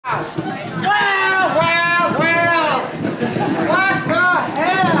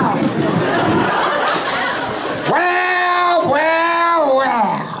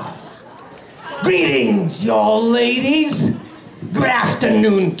y'all ladies. Good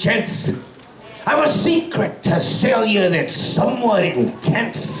afternoon, gents. I've a secret to sell you that's somewhat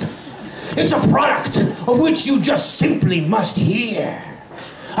intense. It's a product of which you just simply must hear.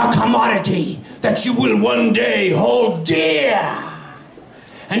 A commodity that you will one day hold dear.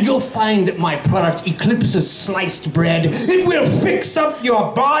 And you'll find that my product eclipses sliced bread. It will fix up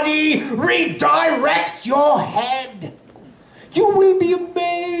your body, redirect your head. You will be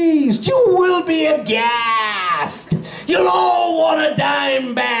amazed. You will be aghast. You'll all want a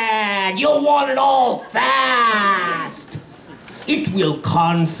dime bag. You'll want it all fast. It will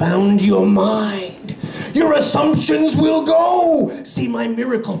confound your mind. Your assumptions will go. See, my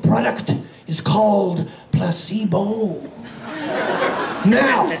miracle product is called Placebo.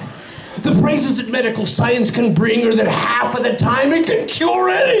 Now, the praises that medical science can bring are that half of the time it can cure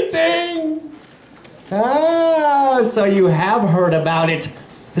anything. Ah, so you have heard about it.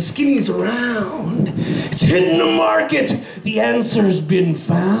 The skinny's around. It's hitting the market. The answer's been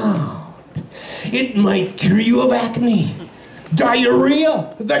found. It might cure you of acne,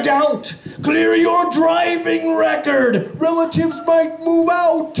 diarrhea, the gout, clear your driving record. Relatives might move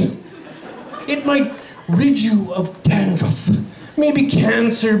out. It might rid you of dandruff. Maybe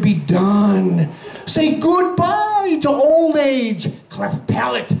cancer be done. Say goodbye to old age. Cleft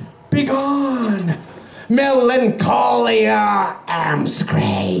palate, be gone. Melancholia,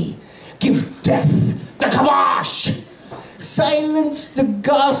 amscray. Give death the kibosh. Silence the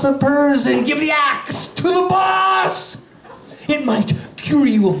gossipers and give the axe to the boss. It might cure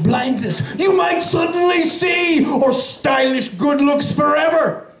you of blindness. You might suddenly see, or stylish good looks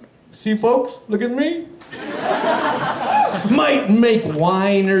forever. See, folks, look at me. Might make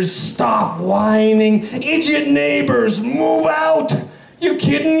whiners stop whining. Idiot neighbors move out. You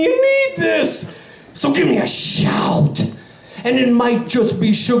kidding? You need this. So give me a shout. And it might just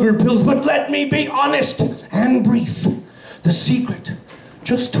be sugar pills, but let me be honest and brief. The secret,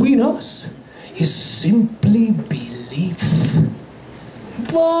 just between us, is simply belief.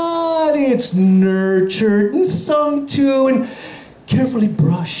 But it's nurtured and sung to and carefully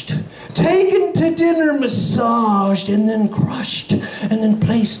brushed, taken to dinner, massaged, and then crushed, and then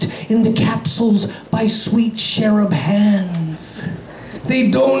placed into capsules by sweet cherub hands. They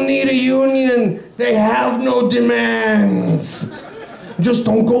don't need a union. They have no demands. Just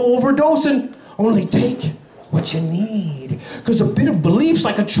don't go overdosing. Only take what you need. Because a bit of belief's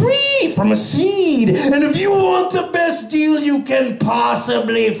like a tree from a seed. And if you want the best deal you can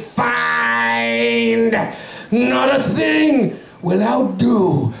possibly find, not a thing will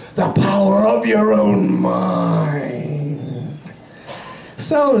outdo the power of your own mind.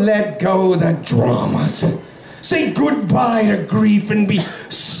 So let go the dramas. Say goodbye to grief and be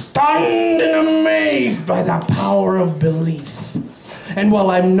stunned and amazed by the power of belief. And while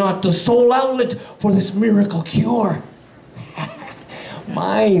I'm not the sole outlet for this miracle cure,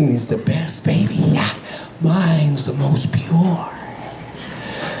 mine is the best, baby. Mine's the most pure.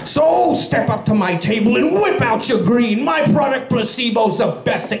 So step up to my table and whip out your green. My product Placebo's the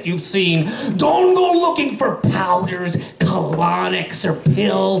best that you've seen. Don't go looking for powders, colonics, or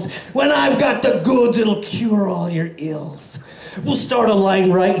pills. When I've got the goods, it'll cure all your ills. We'll start a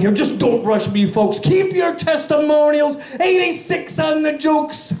line right here. Just don't rush me, folks. Keep your testimonials. 86 on the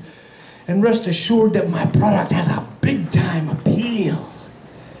jokes. And rest assured that my product has a big-time appeal.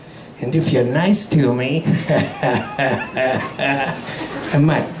 And if you're nice to me, I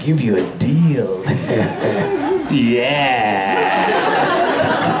might give you a deal. Yeah.